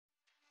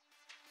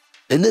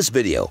In this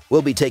video,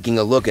 we'll be taking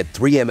a look at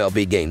 3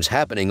 MLB games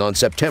happening on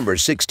September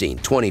 16,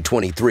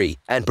 2023,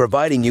 and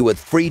providing you with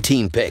free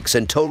team picks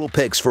and total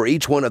picks for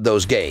each one of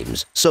those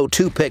games. So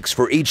 2 picks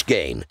for each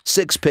game,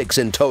 6 picks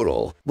in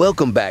total.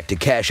 Welcome back to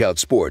Cash Out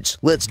Sports.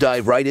 Let's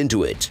dive right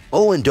into it.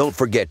 Oh, and don't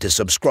forget to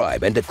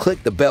subscribe and to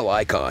click the bell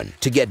icon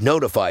to get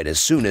notified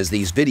as soon as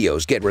these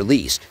videos get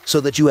released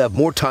so that you have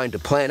more time to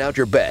plan out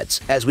your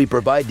bets as we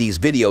provide these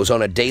videos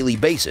on a daily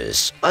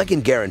basis. I can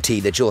guarantee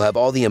that you'll have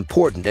all the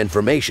important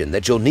information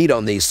that you'll need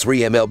on these 3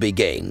 MLB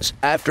games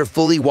after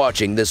fully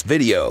watching this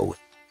video.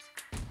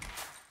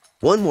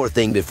 One more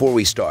thing before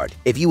we start,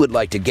 if you would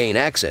like to gain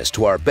access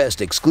to our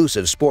best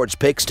exclusive sports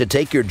picks to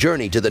take your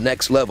journey to the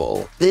next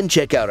level, then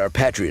check out our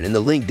Patreon in the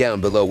link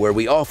down below where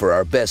we offer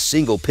our best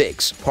single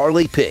picks,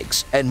 parlay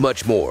picks, and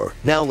much more.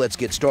 Now let's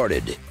get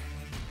started.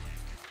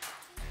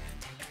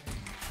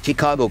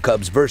 Chicago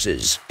Cubs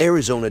vs.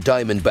 Arizona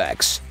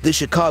Diamondbacks. The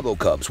Chicago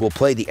Cubs will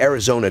play the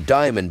Arizona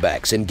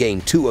Diamondbacks in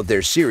Game 2 of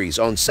their series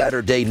on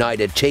Saturday night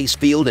at Chase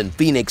Field in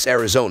Phoenix,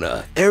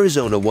 Arizona.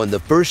 Arizona won the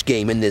first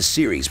game in this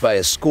series by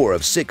a score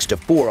of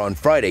 6-4 on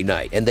Friday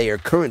night, and they are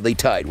currently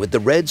tied with the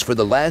Reds for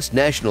the last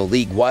National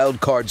League wild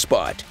card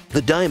spot.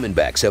 The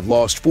Diamondbacks have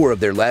lost 4 of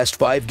their last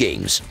 5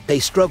 games. They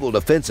struggled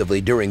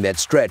offensively during that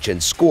stretch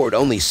and scored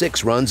only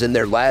 6 runs in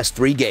their last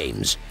 3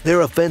 games.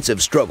 Their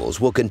offensive struggles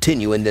will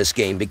continue in this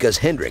game because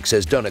Hendricks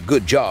has done a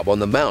good job on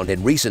the mound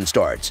in recent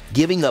starts,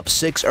 giving up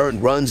 6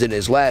 earned runs in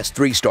his last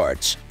 3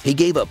 starts. He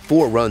gave up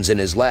 4 runs in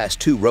his last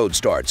 2 road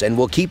starts and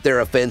will keep their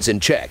offense in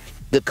check.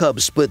 The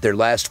Cubs split their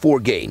last 4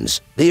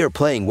 games. They are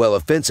playing well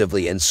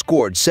offensively and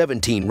scored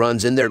 17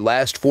 runs in their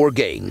last 4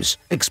 games.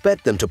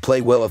 Expect them to play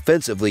well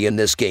offensively in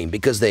this game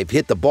because they've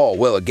hit the ball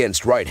well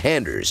against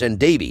right-handers, and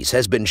Davies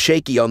has been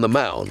shaky on the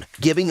mound,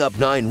 giving up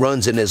 9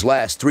 runs in his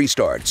last 3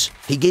 starts.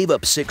 He gave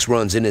up 6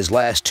 runs in his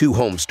last 2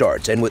 home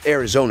starts, and with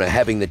Arizona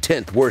having the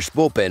 10th worst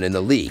bullpen in the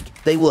league,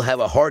 they will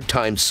have a hard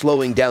time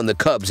slowing down the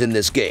Cubs in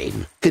this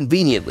game.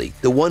 Conveniently,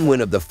 the one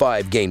win of the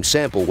 5-game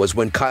sample was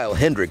when Kyle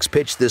Hendricks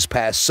pitched this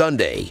past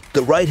Sunday.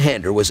 The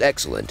right-hander was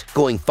excellent,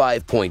 going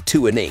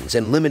 5.2 innings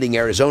and limiting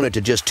Arizona to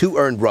just 2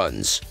 earned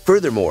runs.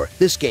 Furthermore,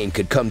 this game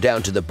could come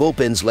down to the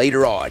bullpens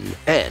later on.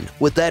 And,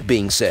 with that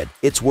being said,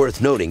 it's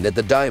worth noting that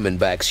the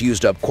Diamondbacks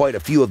used up quite a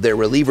few of their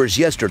relievers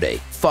yesterday,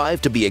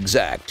 5 to be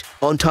exact.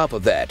 On top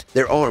of that,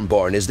 their arm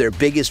barn is their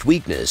biggest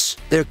weakness.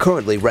 They're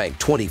currently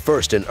ranked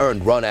 21st in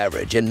earned run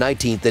average and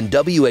 19th in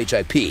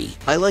WHIP.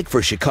 I like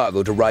for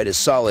Chicago to ride a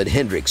solid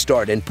Hendricks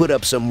start and put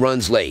up some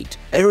runs late.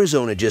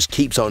 Arizona just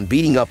keeps on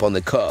beating up on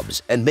the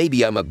Cubs, and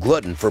maybe I'm a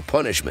glutton for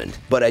punishment,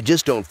 but I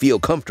just don't feel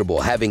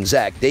comfortable having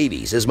Zach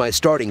Davies as my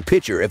starting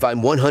pitcher if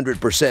I'm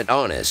 100%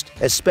 honest,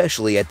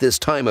 especially at this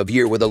time of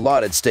year with a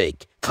lot at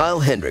stake.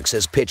 Kyle Hendricks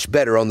has pitched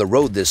better on the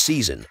road this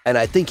season, and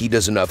I think he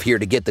does enough here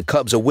to get the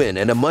Cubs a win,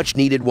 and a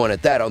much-needed one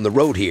at that on the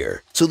road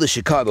here. So the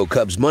Chicago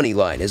Cubs money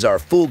line is our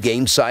full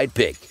game side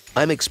pick.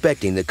 I'm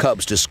expecting the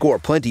Cubs to score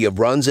plenty of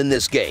runs in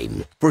this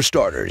game. For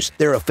starters,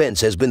 their offense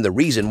has been the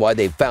reason why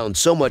they've found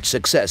so much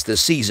success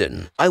this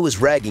season. I was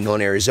ragging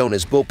on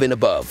Arizona's bullpen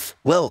above.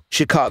 Well,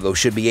 Chicago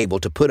should be able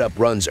to put up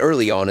runs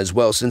early on as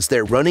well since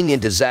they're running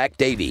into Zach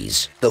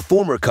Davies. The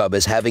former Cub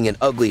is having an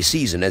ugly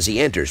season as he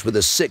enters with a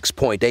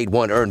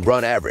 6.81 earned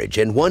run average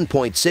and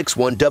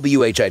 1.61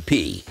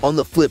 WHIP. On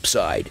the flip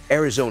side,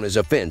 Arizona's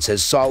offense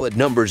has solid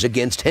numbers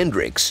against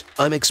Hendricks.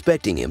 I'm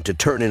expecting him to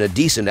turn in a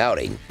decent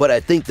outing, but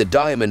I think the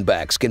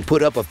Diamondbacks can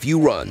put up a few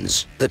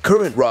runs. The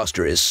current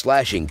roster is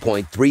slashing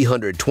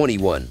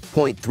 .321,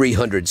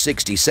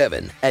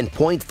 .367, and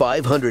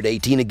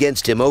 .518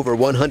 against him over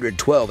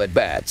 112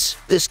 at-bats.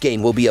 This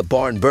game will be a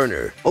barn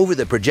burner. Over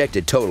the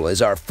projected total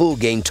is our full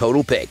game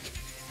total pick.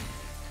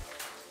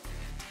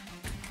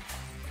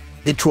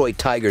 Detroit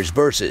Tigers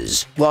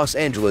vs. Los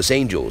Angeles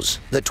Angels.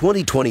 The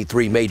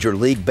 2023 Major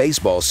League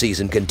Baseball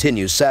season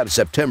continues Saturday,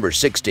 September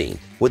 16th,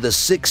 with a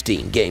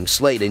 16-game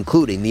slate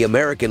including the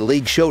American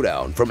League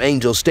Showdown from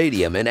Angel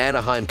Stadium in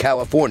Anaheim,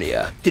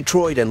 California.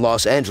 Detroit and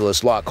Los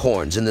Angeles lock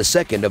horns in the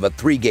second of a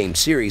 3-game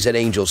series at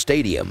Angel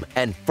Stadium,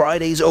 and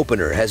Friday's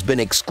opener has been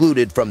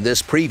excluded from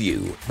this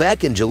preview.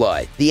 Back in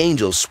July, the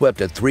Angels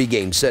swept a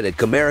 3-game set at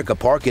Comerica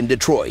Park in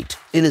Detroit.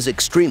 It is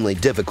extremely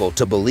difficult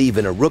to believe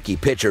in a rookie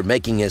pitcher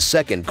making his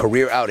second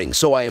career outing,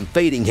 so I am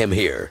fading him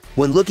here.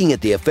 When looking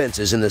at the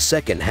offenses in the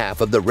second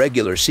half of the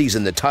regular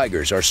season, the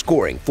Tigers are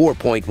scoring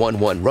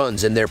 4.11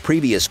 runs in their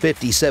previous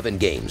 57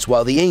 games,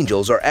 while the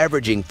Angels are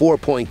averaging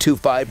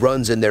 4.25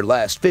 runs in their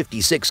last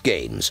 56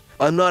 games.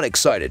 I'm not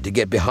excited to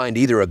get behind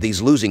either of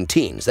these losing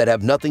teams that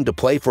have nothing to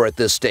play for at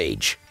this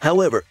stage.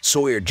 However,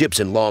 Sawyer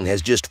Gipson-Long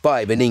has just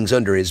 5 innings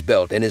under his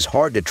belt and is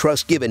hard to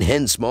trust given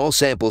Hen's small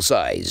sample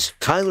size.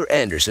 Tyler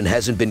Anderson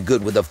hasn't been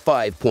good with a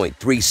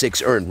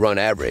 5.36 earned run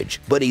average,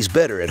 but he's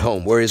better at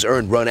home where his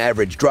earned run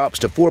average drops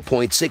to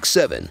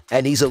 4.67,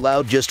 and he's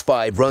allowed just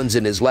 5 runs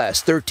in his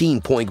last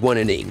 13.1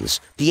 innings.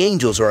 The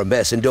Angels are a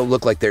mess and don't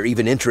look like they're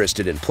even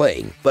interested in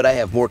playing, but I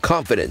have more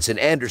confidence in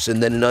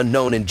Anderson than an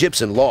unknown in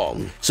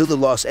Gipson-Long, so the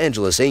Los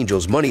Angeles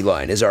Angels money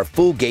line is our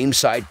full game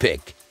side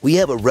pick. We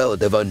have a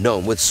relative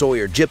unknown with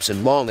Sawyer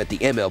Gipson Long at the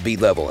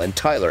MLB level, and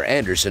Tyler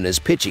Anderson is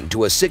pitching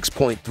to a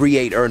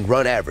 6.38 earned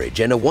run average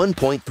and a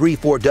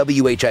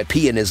 1.34 WHIP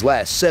in his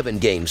last 7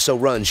 games, so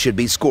runs should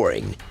be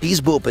scoring. These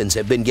bullpens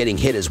have been getting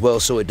hit as well,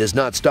 so it does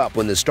not stop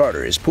when the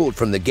starter is pulled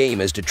from the game,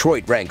 as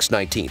Detroit ranks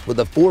 19th with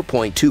a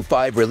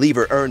 4.25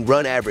 reliever earned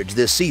run average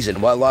this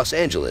season, while Los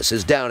Angeles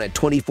is down at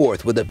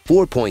 24th with a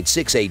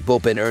 4.68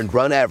 bullpen earned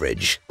run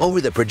average. Over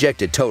the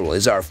projected total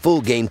is our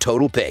full game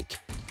total pick.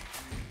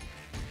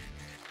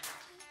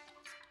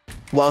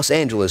 Los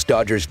Angeles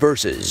Dodgers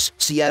versus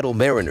Seattle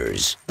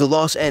Mariners. The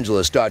Los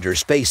Angeles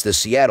Dodgers face the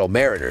Seattle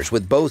Mariners,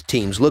 with both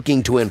teams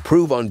looking to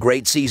improve on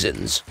great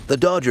seasons. The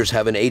Dodgers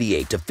have an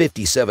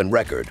 88-57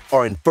 record,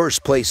 are in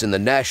first place in the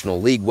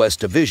National League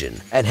West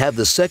Division, and have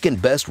the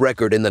second best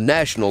record in the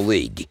National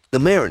League. The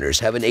Mariners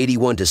have an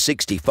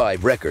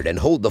 81-65 record and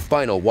hold the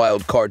final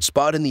wild card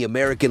spot in the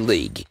American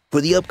League. For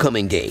the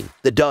upcoming game,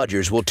 the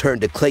Dodgers will turn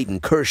to Clayton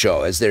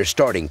Kershaw as their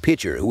starting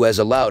pitcher, who has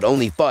allowed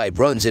only 5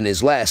 runs in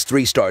his last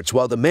 3 starts,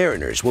 while the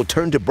Mariners will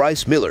turn to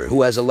Bryce Miller,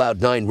 who has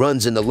allowed 9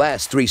 runs in the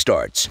last 3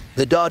 starts.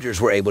 The Dodgers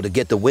were able to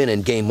get the win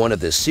in Game 1 of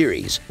this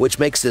series, which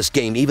makes this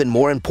game even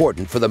more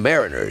important for the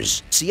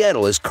Mariners.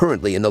 Seattle is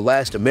currently in the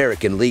last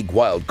American League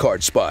wild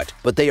card spot,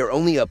 but they are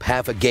only up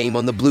half a game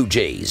on the Blue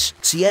Jays.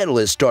 Seattle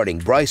is starting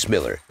Bryce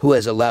Miller, who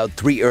has allowed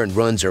 3 earned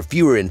runs or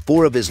fewer in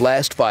 4 of his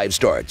last 5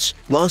 starts.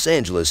 Los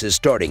Angeles is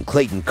starting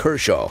Clayton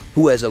Kershaw,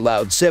 who has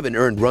allowed 7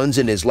 earned runs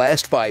in his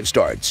last 5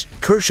 starts.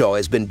 Kershaw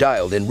has been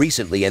dialed in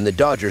recently, and the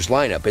Dodgers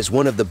lineup is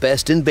one of the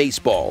best in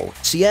baseball.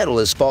 Seattle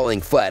is falling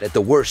flat at the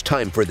worst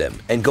time for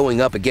them, and going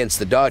up against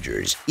the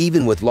Dodgers,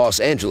 even with Los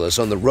Angeles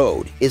on the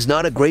road, is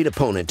not a great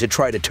opponent to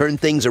try to turn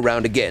things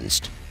around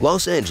against.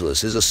 Los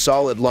Angeles is a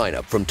solid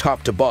lineup from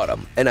top to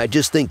bottom, and I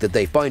just think that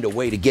they find a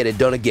way to get it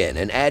done again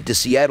and add to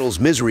Seattle's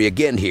misery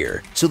again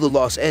here. So the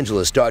Los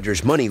Angeles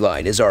Dodgers money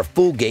line is our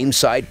full game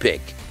side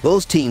pick.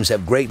 Both teams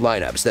have great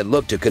lineups that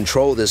look to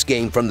control this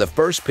game from the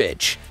first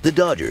pitch. The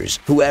Dodgers,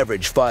 who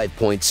average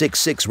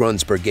 5.66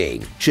 runs per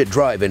game, should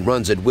drive in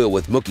runs at will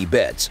with Mookie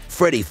Betts,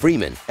 Freddie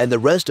Freeman, and the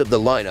rest of the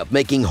lineup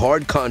making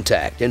hard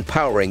contact and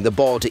powering the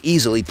ball to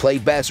easily play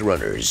base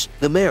runners.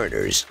 The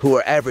Mariners, who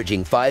are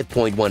averaging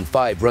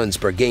 5.15 runs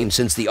per game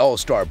since the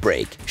All-Star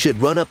break,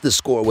 should run up the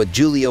score with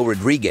Julio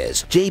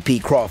Rodriguez, J.P.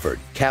 Crawford,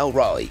 Cal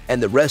Raleigh,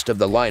 and the rest of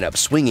the lineup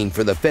swinging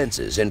for the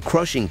fences and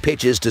crushing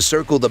pitches to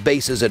circle the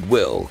bases at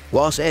will.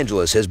 Los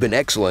Angeles has been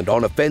excellent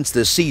on offense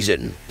this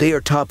season. They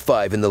are top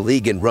 5 in the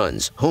league in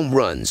runs, home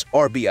runs,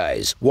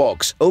 RBIs,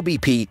 walks,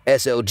 OBP,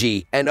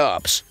 SLG, and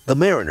ops. The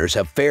Mariners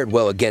have fared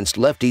well against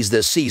lefties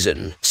this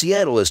season.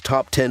 Seattle is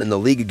top 10 in the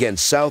league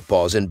against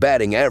southpaws in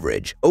batting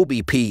average,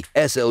 OBP,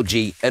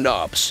 SLG, and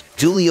ops.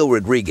 Julio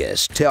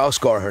Rodriguez,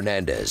 Teoscar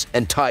Hernandez,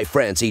 and Ty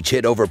France each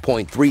hit over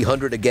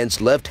 .300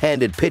 against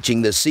left-handed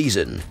pitching this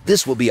season.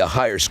 This will be a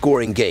higher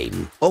scoring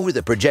game. Over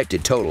the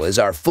projected total is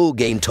our full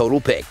game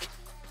total pick.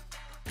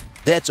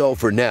 That's all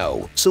for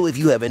now, so if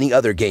you have any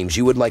other games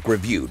you would like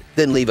reviewed,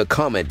 then leave a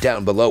comment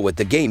down below with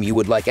the game you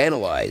would like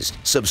analyzed.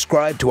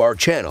 Subscribe to our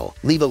channel,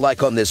 leave a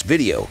like on this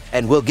video,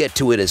 and we'll get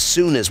to it as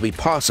soon as we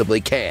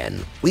possibly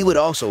can. We would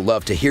also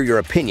love to hear your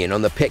opinion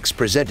on the picks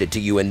presented to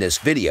you in this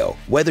video,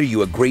 whether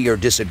you agree or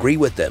disagree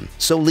with them,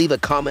 so leave a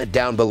comment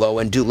down below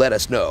and do let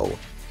us know.